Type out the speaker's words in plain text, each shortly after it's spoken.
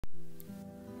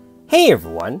Hey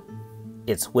everyone,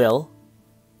 it's Will,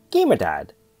 Gamer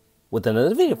Dad, with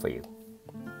another video for you.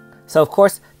 So of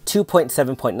course,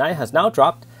 2.7.9 has now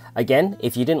dropped. Again,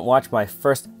 if you didn't watch my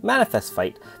first Manifest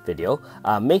fight video,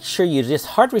 make sure you just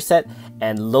hard reset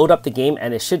and load up the game,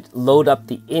 and it should load up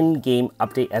the in-game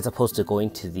update as opposed to going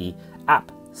to the App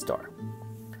Store.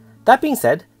 That being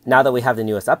said, now that we have the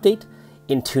newest update,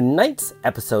 in tonight's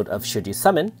episode of Should You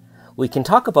Summon, we can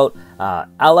talk about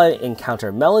ally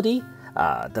encounter melody,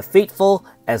 the Fateful,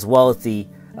 as well as the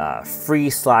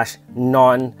free/non-free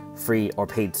or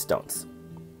paid stones.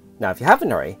 Now, if you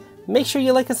haven't already, make sure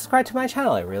you like and subscribe to my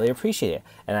channel. I really appreciate it.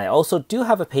 And I also do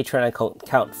have a Patreon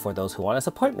account for those who want to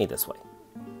support me this way.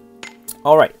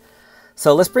 Alright,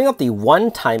 so let's bring up the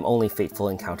one-time only Fateful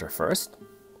encounter first.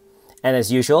 And as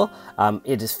usual,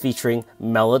 it is featuring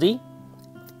melody,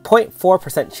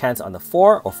 0.4% chance on the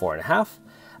 4 or 4.5,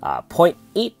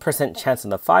 0.8% chance on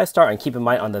the 5-star, and keep in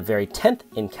mind on the very 10th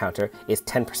encounter is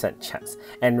 10% chance.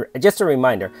 And just a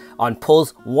reminder, on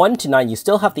pulls 1 to 9, you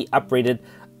still have the uprated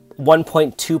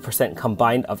 1.2%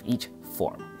 combined of each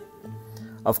form.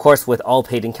 Of course, with all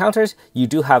paid encounters, you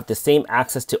do have the same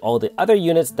access to all the other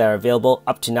units that are available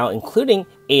up to now, including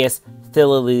AS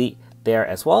Thilily there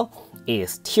as well,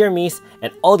 AS Tiermies,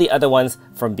 and all the other ones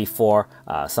from before,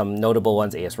 some notable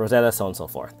ones, AS Rosetta, so on and so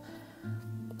forth.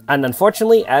 And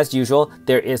unfortunately, as usual,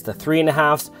 there is the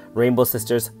 3.5s, Rainbow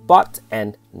Sisters, Bots,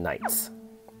 and Knights.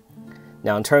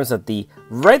 Now, in terms of the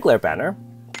regular banner,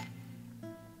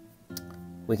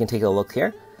 we can take a look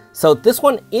here. So this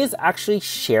one is actually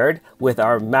shared with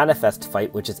our Manifest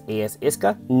fight, which is AS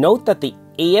Isuka. Note that the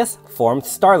AS form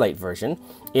Starlight version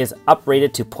is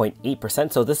uprated to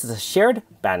 0.8%, so this is a shared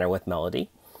banner with melody.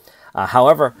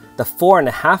 However, the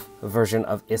 4.5 version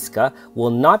of Isuka will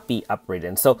not be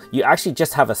uprated, so you actually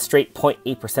just have a straight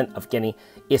 0.8% of getting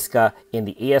Isuka in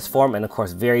the AS form, and of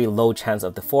course very low chance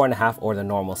of the 4.5 or the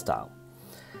normal style.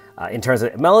 In terms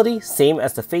of melody, same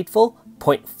as the Fateful,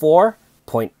 0.4,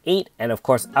 0.8, and of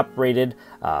course uprated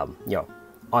on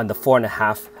the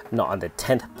 4.5, not on the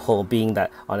 10th pull, being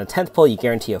that on the 10th pull you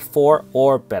guarantee a 4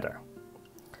 or better.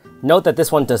 Note that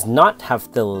this one does not have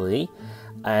Thilily,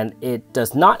 and it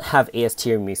does not have AS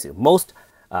Tiramisu. Most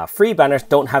free banners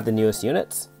don't have the newest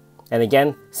units. And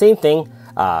again, same thing,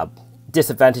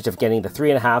 disadvantage of getting the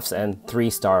 3.5s and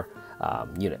 3-star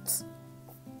units.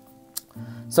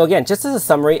 So again, just as a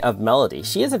summary of Melody,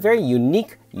 she is a very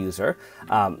unique user.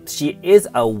 She is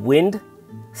a wind,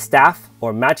 staff,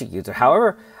 or magic user.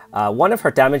 However, one of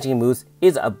her damaging moves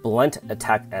is a blunt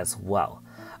attack as well.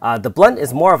 The blunt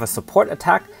is more of a support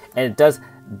attack, and it does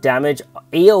damage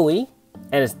AoE,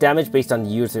 and it's damage based on the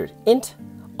user's int.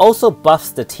 Also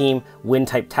buffs the team wind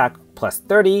type attack plus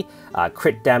 30,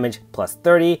 crit damage plus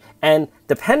 30, and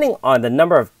depending on the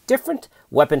number of different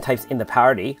weapon types in the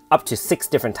party, up to 6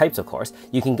 different types of course,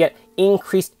 you can get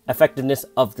increased effectiveness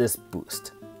of this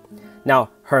boost.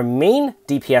 Now, her main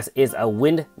DPS is a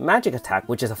wind magic attack,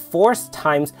 which is a force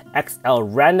times XL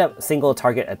random single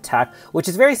target attack, which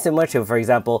is very similar to, for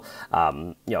example,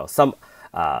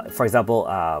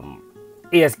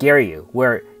 AS Garyu,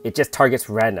 where it just targets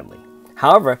randomly.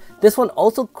 However, this one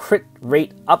also crit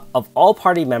rate up of all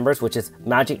party members, which is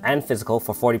magic and physical,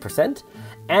 for 40%,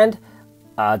 and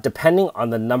depending on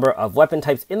the number of weapon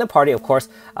types in the party, of course,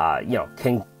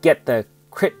 can get the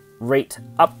crit rate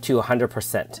up to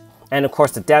 100%. And of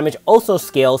course, the damage also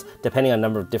scales depending on the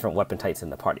number of different weapon types in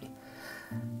the party.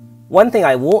 One thing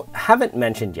I haven't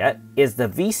mentioned yet is the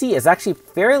VC is actually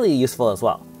fairly useful as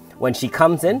well. When she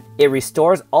comes in, it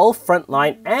restores all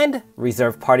frontline and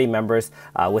reserve party members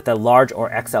with a large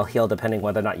or XL heal, depending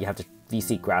whether or not you have to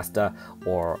VC Grasta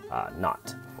or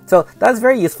not. So that's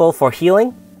very useful for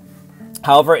healing.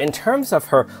 However, in terms of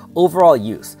her overall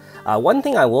use, one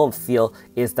thing I will feel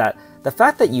is that the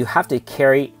fact that you have to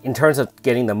carry, in terms of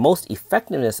getting the most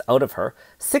effectiveness out of her,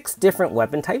 6 different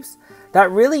weapon types,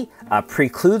 that really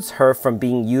precludes her from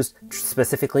being used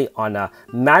specifically on a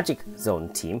Magic Zone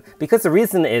team, because the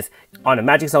reason is, on a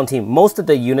Magic Zone team, most of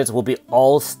the units will be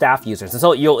all staff users, and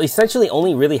so you'll essentially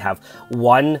only really have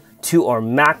 1, 2, or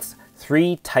max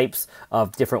 3 types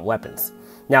of different weapons.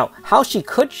 Now, how she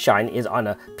could shine is on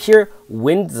a pure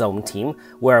Wind Zone team,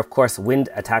 where of course wind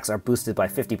attacks are boosted by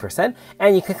 50%,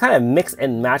 and you can kind of mix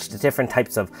and match the different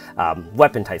types of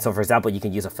weapon types. So for example, you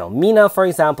can use a Felmina, for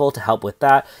example, to help with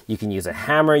that. You can use a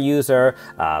hammer user,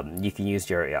 you can use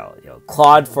your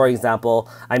Claude, for example.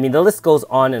 I mean, the list goes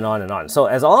on and on and on. So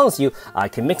as long as you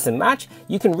can mix and match,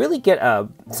 you can really get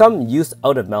some use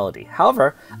out of Melody.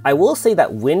 However, I will say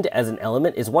that wind as an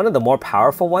element is one of the more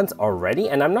powerful ones already,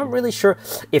 and I'm not really sure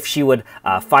if she would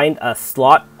find a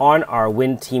slot on our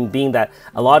Wind team, being that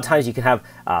a lot of times you can have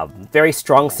very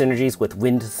strong synergies with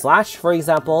Wind Slash, for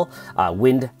example,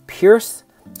 Wind Pierce.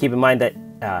 Keep in mind that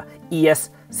ES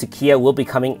Sukiya will be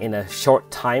coming in a short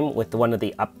time with one of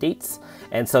the updates.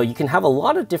 And so you can have a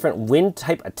lot of different wind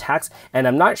type attacks, and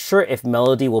I'm not sure if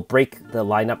Melody will break the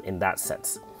lineup in that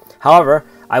sense. However,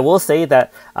 I will say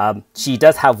that she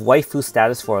does have waifu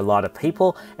status for a lot of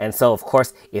people, and so of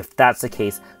course, if that's the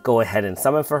case, go ahead and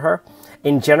summon for her.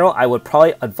 In general, I would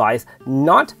probably advise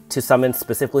not to summon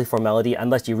specifically for Melody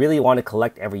unless you really want to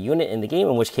collect every unit in the game,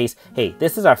 in which case, hey,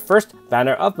 this is our first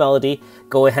banner of Melody,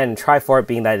 go ahead and try for it,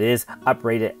 being that it is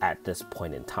uprated at this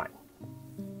point in time.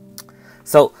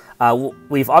 So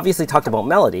we've obviously talked about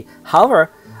Melody.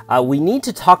 However, we need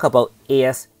to talk about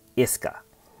AS Isuka.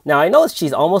 Now I know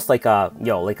she's almost like a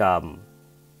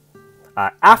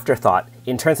afterthought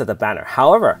in terms of the banner.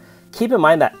 However, keep in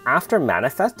mind that after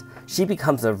Manifest, she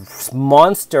becomes a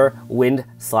monster Wind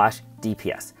Slash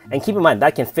DPS. And keep in mind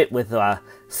that can fit with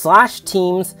Slash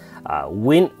teams,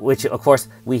 Wind, which of course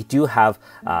we do have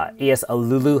AS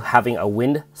Alulu having a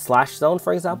Wind Slash zone,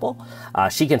 for example.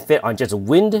 She can fit on just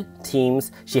Wind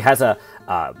teams. She has a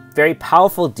very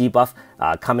powerful debuff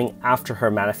coming after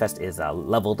her Manifest is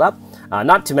leveled up.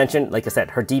 Not to mention, like I said,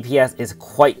 her DPS is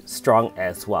quite strong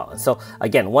as well. And so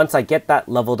again, once I get that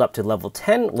leveled up to level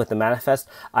 10 with the Manifest,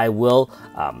 I will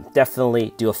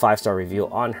definitely do a 5-star review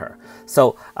on her.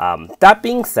 So that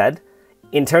being said,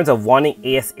 in terms of wanting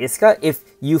AS Isuka, if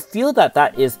you feel that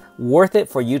that is worth it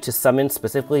for you to summon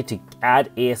specifically to add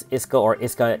AS Isuka or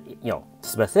Isuka,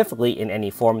 specifically in any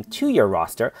form to your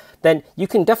roster, then you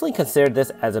can definitely consider this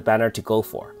as a banner to go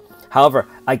for. However,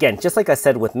 again, just like I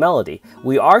said with Melody,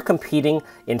 we are competing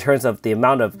in terms of the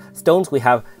amount of stones we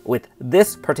have with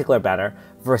this particular banner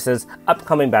versus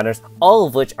upcoming banners, all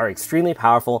of which are extremely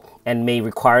powerful and may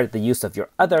require the use of your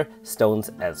other stones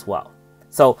as well.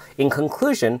 So in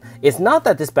conclusion, it's not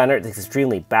that this banner is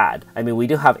extremely bad. I mean, we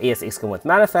do have AS Isuka with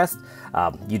Manifest,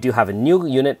 you do have a new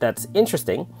unit that's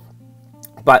interesting,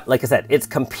 but like I said, it's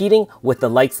competing with the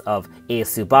likes of AS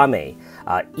Tsubame,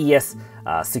 ES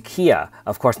Sukiya,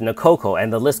 of course Nakoko,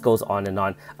 and the list goes on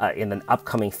in an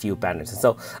upcoming few banners. And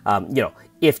so,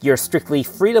 if you're strictly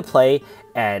free to play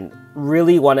and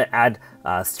really want to add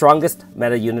strongest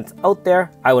meta units out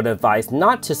there, I would advise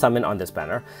not to summon on this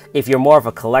banner. If you're more of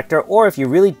a collector, or if you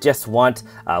really just want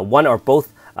one or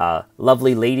both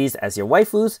lovely ladies as your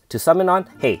waifus to summon on,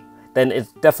 hey, then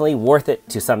it's definitely worth it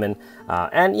to summon.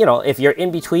 And if you're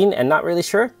in between and not really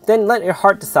sure, then let your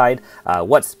heart decide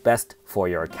what's best for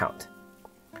your account.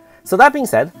 So that being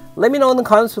said, let me know in the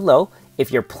comments below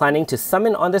if you're planning to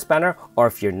summon on this banner or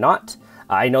if you're not.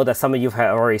 I know that some of you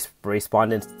have already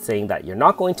responded saying that you're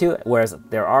not going to, whereas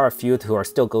there are a few who are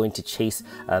still going to chase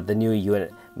the new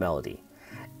unit Melody.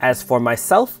 As for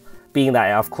myself, being that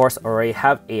I of course already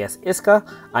have AS Isuka,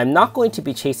 I'm not going to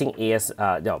be chasing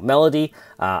Melody.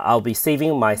 I'll be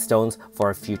saving my stones for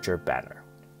a future banner.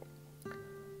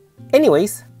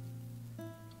 Anyways,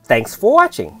 thanks for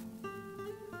watching.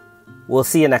 We'll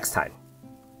see you next time.